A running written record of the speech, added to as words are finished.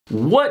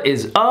What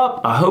is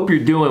up? I hope you're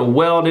doing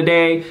well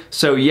today.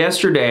 So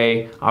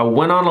yesterday I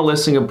went on a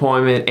listing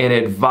appointment and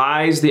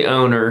advised the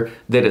owner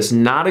that it's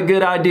not a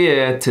good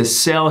idea to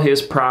sell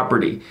his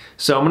property.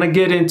 So I'm going to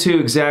get into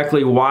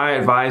exactly why I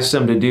advised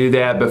him to do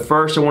that. But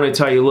first I want to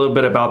tell you a little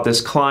bit about this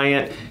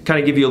client, kind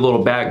of give you a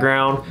little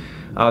background.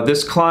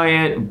 This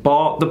client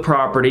bought the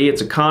property.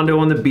 It's a condo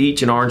on the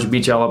beach in Orange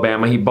Beach,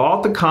 Alabama. He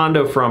bought the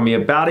condo from me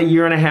about a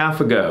year and a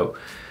half ago.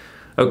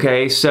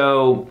 Okay,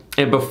 so,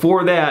 and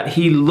before that,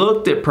 he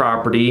looked at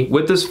property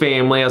with his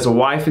family, as a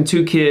wife and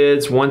two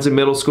kids. One's in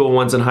middle school,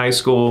 one's in high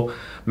school.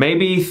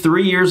 Maybe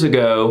 3 years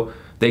ago,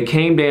 they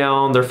came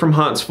down, they're from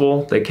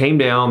Huntsville. They came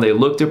down, they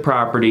looked at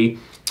property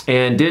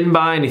and didn't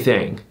buy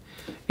anything.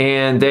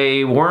 And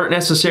they weren't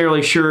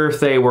necessarily sure if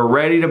they were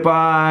ready to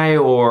buy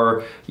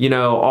or,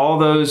 all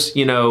those,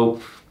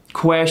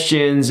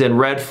 questions and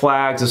red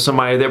flags of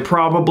somebody that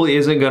probably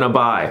isn't gonna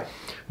buy.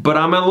 But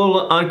I'm a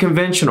little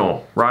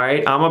unconventional,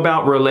 right? I'm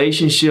about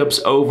relationships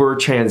over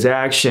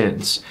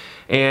transactions.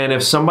 And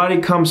if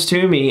somebody comes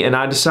to me and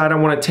I decide I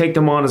want to take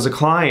them on as a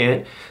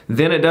client,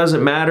 then it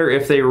doesn't matter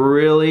if they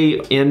really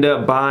end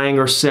up buying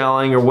or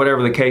selling or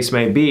whatever the case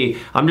may be.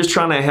 I'm just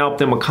trying to help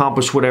them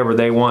accomplish whatever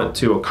they want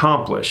to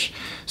accomplish.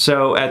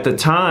 So at the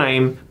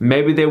time,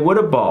 maybe they would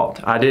have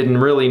bought. I didn't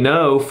really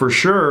know for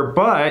sure,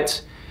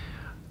 but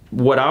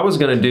what I was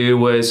going to do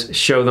was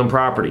show them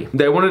property.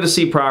 They wanted to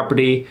see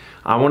property.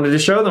 I wanted to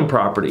show them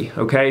property.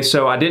 Okay,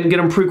 so I didn't get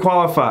them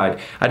pre-qualified.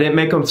 I didn't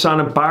make them sign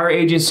a buyer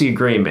agency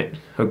agreement.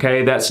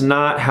 Okay, that's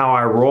not how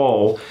I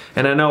roll.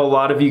 And I know a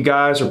lot of you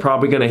guys are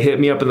probably going to hit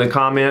me up in the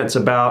comments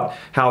about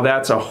how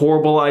that's a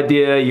horrible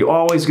idea. You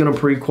always going to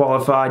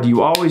pre-qualify.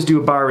 You always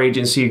do a buyer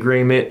agency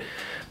agreement.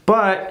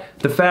 But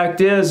the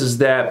fact is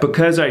that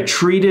because I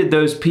treated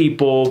those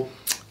people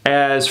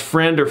as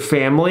friend or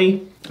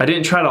family, I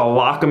didn't try to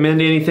lock them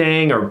into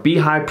anything or be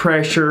high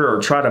pressure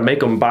or try to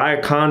make them buy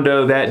a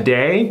condo that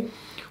day.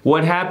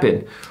 What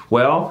happened?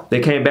 Well, they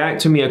came back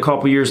to me a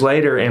couple years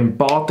later and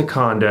bought the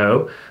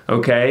condo.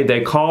 Okay,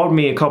 they called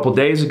me a couple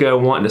days ago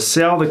wanting to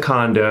sell the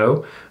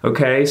condo.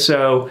 Okay,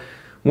 so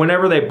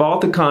whenever they bought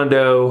the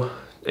condo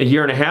a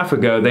year and a half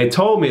ago, they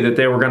told me that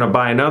they were going to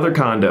buy another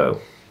condo.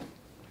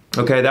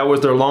 Okay, that was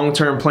their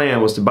long-term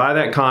plan, was to buy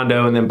that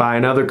condo and then buy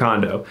another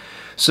condo.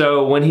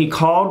 So when he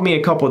called me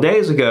a couple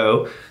days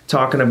ago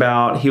talking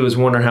about he was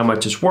wondering how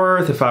much it's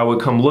worth, if I would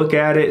come look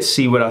at it,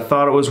 see what I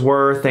thought it was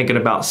worth, thinking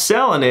about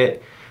selling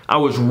it, I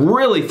was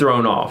really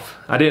thrown off.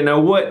 I didn't know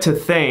what to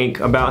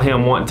think about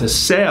him wanting to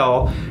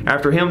sell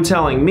after him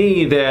telling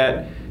me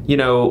that,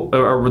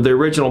 the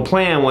original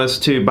plan was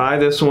to buy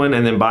this one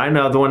and then buy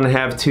another one and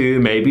have two,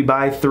 maybe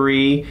buy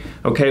three,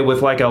 okay,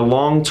 with like a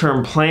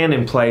long-term plan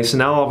in place, and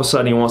now all of a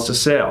sudden he wants to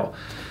sell.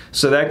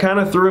 So that kind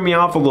of threw me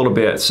off a little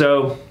bit.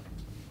 So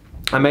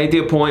I made the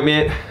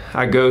appointment.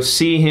 I go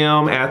see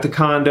him at the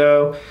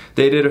condo.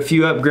 They did a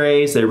few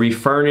upgrades. They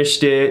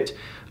refurnished it.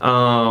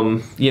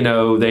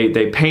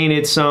 They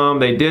painted some.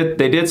 They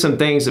did some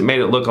things that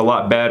made it look a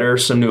lot better.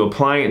 Some new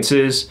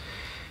appliances.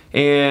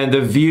 And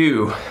the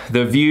view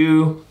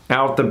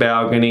out the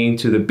balcony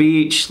to the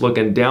beach,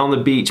 looking down the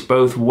beach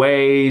both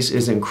ways,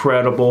 is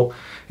incredible.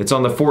 It's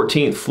on the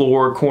 14th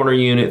floor, corner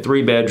unit,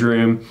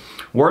 3-bedroom.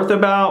 Worth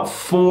about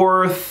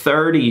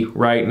 $430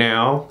 right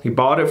now. He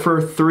bought it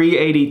for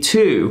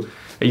 $382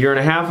 a year and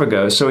a half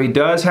ago. So he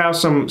does have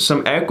some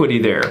equity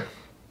there.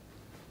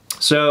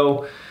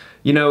 So,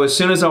 as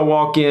soon as I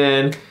walk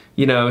in,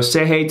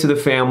 say hey to the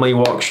family,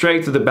 walk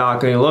straight to the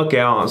balcony, look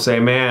out and say,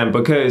 man,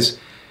 because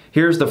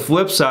here's the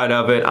flip side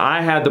of it.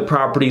 I had the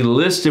property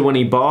listed when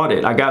he bought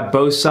it. I got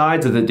both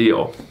sides of the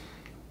deal.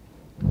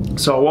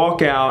 So I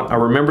walk out, I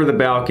remember the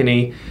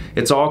balcony,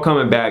 it's all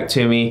coming back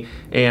to me,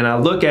 and I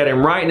look at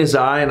him right in his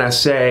eye and I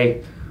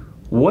say,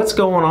 what's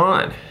going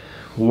on?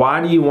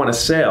 Why do you want to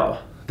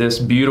sell this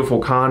beautiful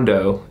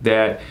condo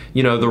that,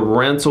 the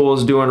rental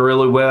is doing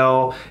really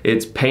well,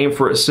 it's paying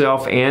for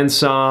itself and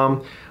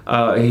some,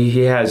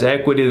 he has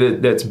equity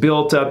that's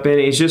built up in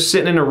it. He's just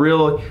sitting in a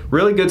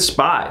really good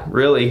spot,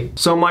 really.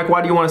 So I'm like,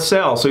 why do you want to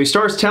sell? So he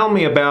starts telling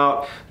me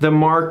about the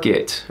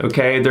market,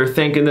 okay? They're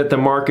thinking that the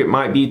market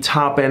might be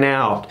topping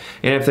out.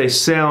 And if they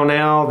sell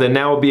now, then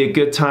now would be a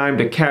good time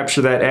to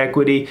capture that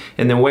equity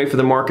and then wait for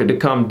the market to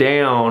come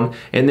down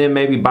and then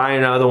maybe buy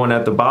another one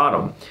at the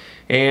bottom.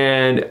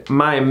 And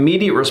my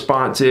immediate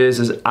response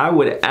is I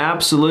would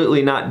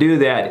absolutely not do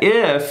that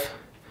if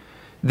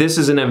this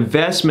is an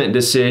investment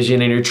decision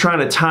and you're trying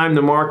to time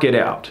the market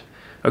out,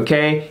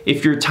 okay?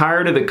 If you're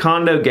tired of the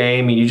condo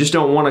game and you just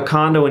don't want a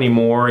condo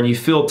anymore and you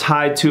feel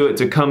tied to it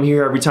to come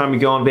here every time you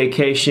go on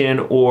vacation,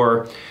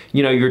 or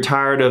you're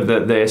tired of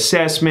the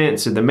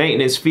assessments and the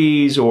maintenance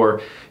fees,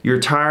 or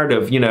you're tired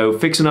of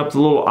fixing up the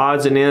little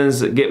odds and ends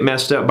that get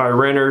messed up by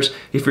renters.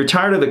 If you're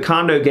tired of the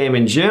condo game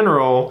in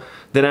general,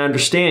 then I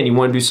understand you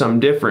want to do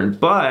something different.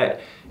 But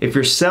if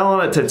you're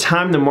selling it to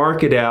time the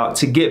market out,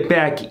 to get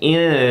back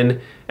in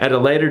at a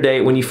later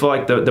date when you feel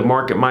like the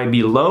market might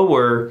be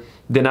lower,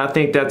 then I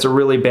think that's a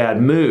really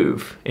bad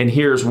move. And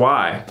here's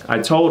why. I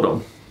told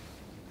him,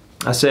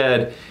 I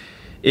said,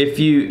 if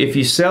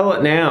you sell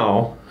it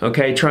now,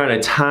 okay, trying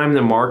to time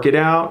the market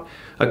out,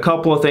 a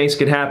couple of things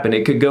could happen.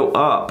 It could go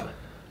up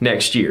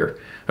next year.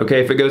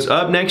 Okay, if it goes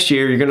up next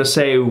year, you're gonna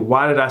say,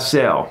 why did I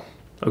sell?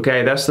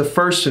 Okay, that's the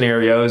first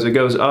scenario, is it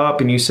goes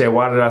up and you say,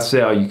 why did I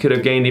sell? You could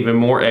have gained even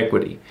more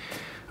equity.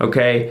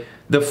 Okay,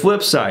 the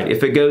flip side,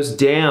 if it goes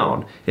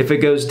down,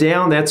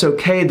 that's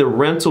okay. The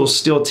rental's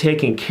still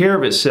taking care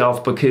of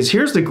itself, because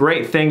here's the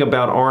great thing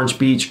about Orange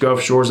Beach,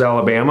 Gulf Shores,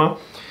 Alabama,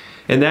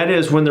 and that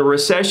is when the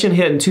recession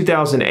hit in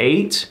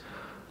 2008,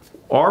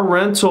 our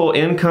rental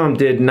income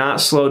did not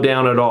slow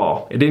down at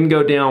all. It didn't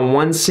go down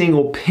one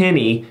single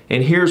penny,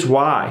 and here's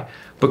why.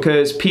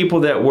 Because people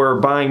that were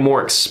buying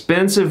more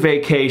expensive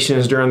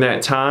vacations during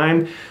that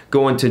time,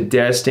 going to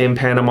Destin,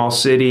 Panama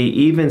City,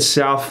 even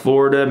South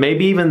Florida,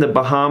 maybe even the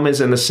Bahamas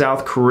and the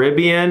South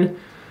Caribbean,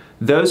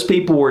 those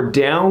people were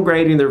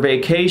downgrading their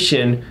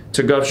vacation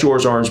to Gulf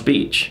Shores, Orange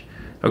Beach.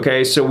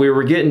 Okay, so we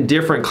were getting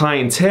different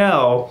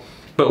clientele,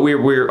 but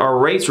our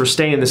rates were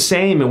staying the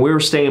same, and we were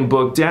staying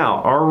booked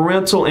out. Our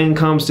rental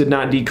incomes did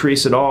not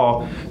decrease at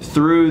all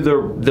through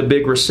the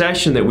big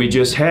recession that we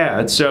just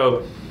had.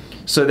 So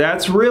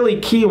that's really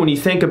key when you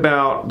think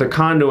about the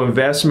condo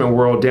investment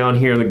world down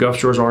here in the Gulf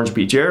Shores, Orange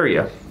Beach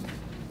area.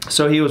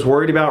 So he was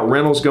worried about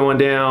rentals going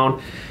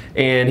down,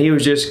 and he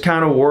was just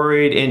kind of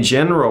worried in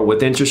general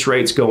with interest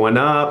rates going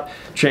up,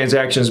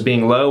 transactions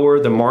being lower,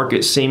 the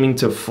market seeming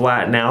to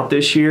flatten out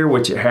this year,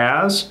 which it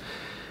has.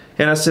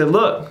 And I said,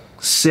 look,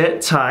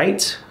 sit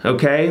tight,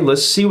 okay?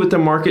 Let's see what the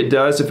market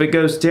does. If it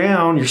goes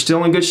down, you're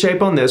still in good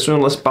shape on this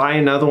one. Let's buy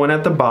another one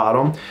at the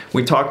bottom.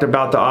 We talked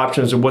about the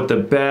options of what the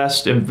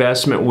best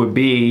investment would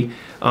be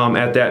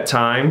at that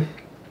time.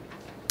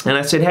 And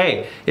I said,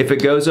 hey, if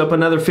it goes up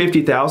another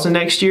 50,000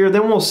 next year,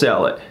 then we'll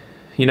sell it.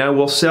 You know,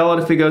 we'll sell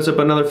it if it goes up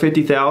another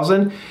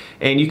 50,000,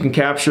 and you can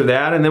capture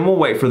that, and then we'll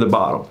wait for the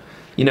bottom.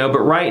 You know,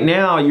 but right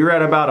now you're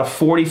at about a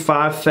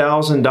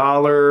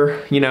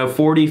 $45,000, you know,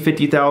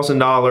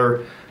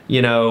 $50,000,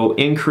 you know,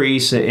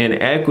 increase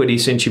in equity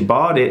since you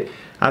bought it.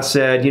 I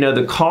said, you know,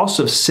 the cost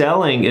of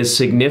selling is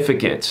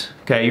significant.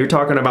 Okay, you're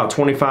talking about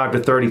 25 to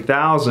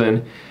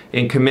 30,000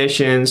 in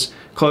commissions,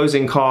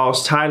 closing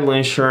costs, title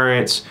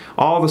insurance,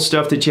 all the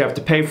stuff that you have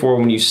to pay for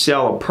when you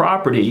sell a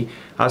property.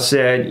 I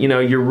said, you know,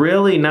 you're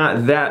really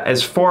not that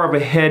as far of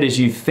ahead as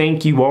you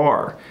think you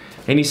are.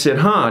 And he said,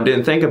 I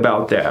didn't think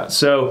about that.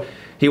 So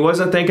he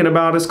wasn't thinking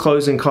about his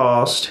closing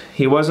cost.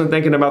 He wasn't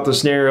thinking about the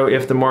scenario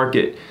if the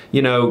market,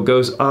 you know,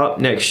 goes up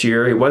next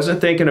year. He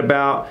wasn't thinking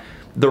about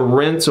the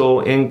rental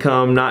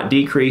income not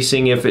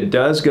decreasing if it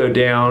does go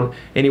down.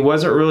 And he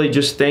wasn't really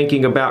just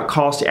thinking about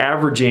cost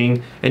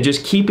averaging and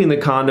just keeping the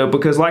condo,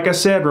 because like I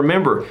said,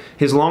 remember,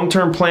 his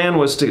long-term plan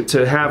was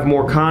to have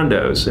more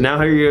condos. And now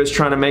here he is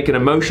trying to make an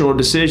emotional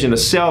decision to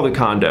sell the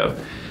condo.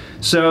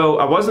 So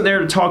I wasn't there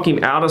to talk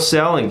him out of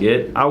selling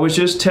it. I was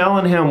just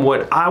telling him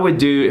what I would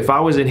do if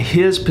I was in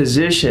his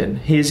position.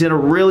 He's in a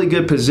really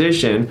good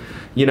position,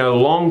 you know,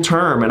 long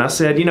term. And I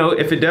said, you know,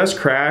 if it does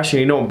crash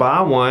and you don't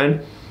buy one,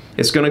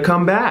 it's going to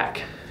come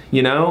back,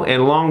 you know,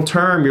 and long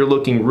term you're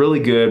looking really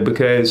good,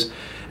 because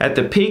at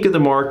the peak of the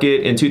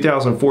market in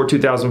 2004,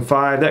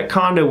 2005, that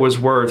condo was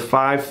worth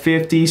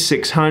 $550,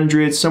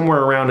 $600,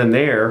 somewhere around in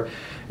there.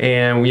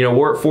 And you know,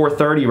 we're at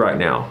 430 right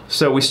now.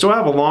 So we still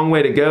have a long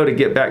way to go to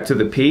get back to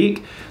the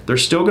peak.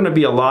 There's still going to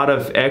be a lot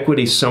of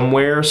equity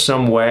somewhere,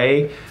 some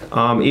way.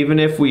 Even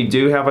if we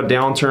do have a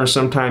downturn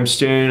sometime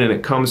soon and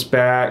it comes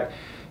back,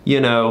 you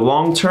know,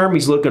 long term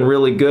he's looking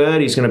really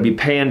good. He's going to be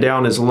paying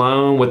down his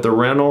loan with the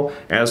rental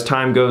as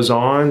time goes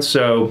on.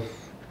 So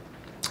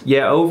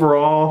yeah,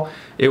 overall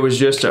it was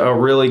just a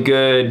really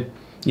good,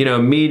 you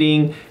know,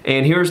 meeting.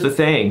 And here's the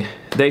thing.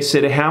 They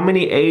said, how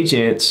many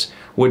agents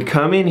would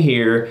come in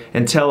here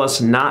and tell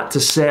us not to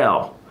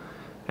sell?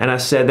 And I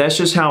said, that's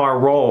just how I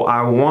roll.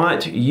 I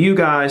want you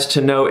guys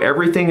to know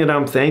everything that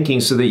I'm thinking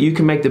so that you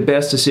can make the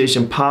best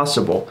decision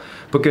possible.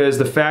 Because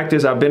the fact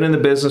is, I've been in the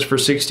business for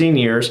 16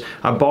 years.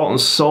 I bought and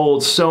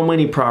sold so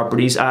many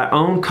properties. I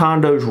own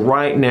condos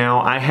right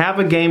now. I have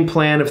a game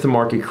plan if the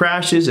market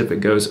crashes, if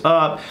it goes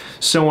up,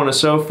 so on and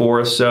so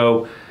forth.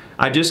 So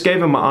I just gave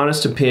them my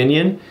honest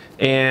opinion,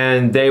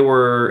 and they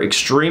were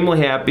extremely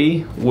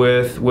happy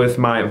with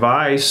my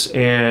advice.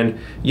 And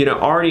you know,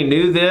 already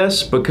knew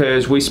this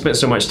because we spent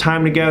so much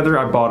time together.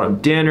 I bought them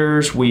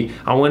dinners.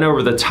 I went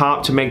over the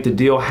top to make the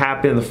deal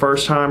happen the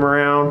first time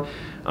around.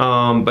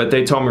 But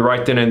they told me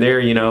right then and there,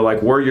 you know,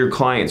 like, we're your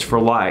clients for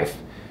life.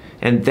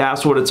 And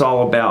that's what it's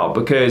all about.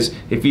 Because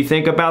if you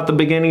think about the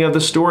beginning of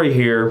the story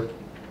here,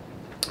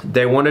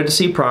 they wanted to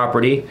see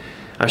property.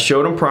 I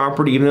showed them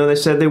property, even though they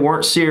said they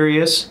weren't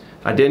serious.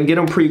 I didn't get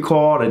them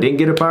pre-qualified. I didn't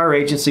get a buyer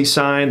agency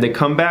signed. They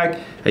come back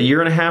a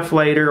year and a half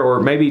later, or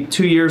maybe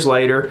 2 years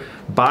later,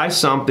 buy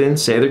something,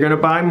 say they're going to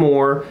buy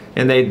more,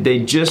 and they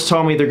just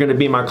told me they're going to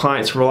be my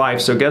clients for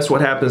life. So guess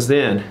what happens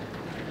then?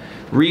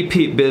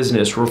 Repeat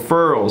business,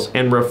 referrals,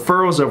 and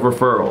referrals of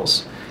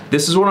referrals.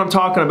 This is what I'm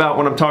talking about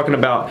when I'm talking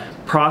about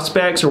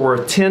prospects are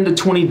worth 10 to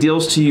 20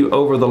 deals to you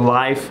over the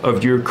life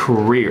of your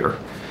career.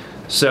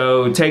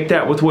 So take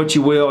that with what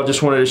you will. I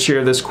just wanted to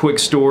share this quick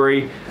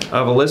story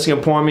of a listing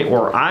appointment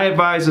where I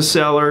advise a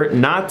seller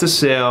not to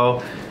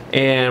sell,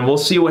 and we'll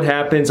see what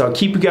happens. I'll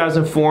keep you guys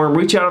informed.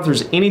 Reach out if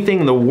there's anything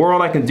in the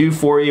world I can do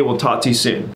for you. We'll talk to you soon.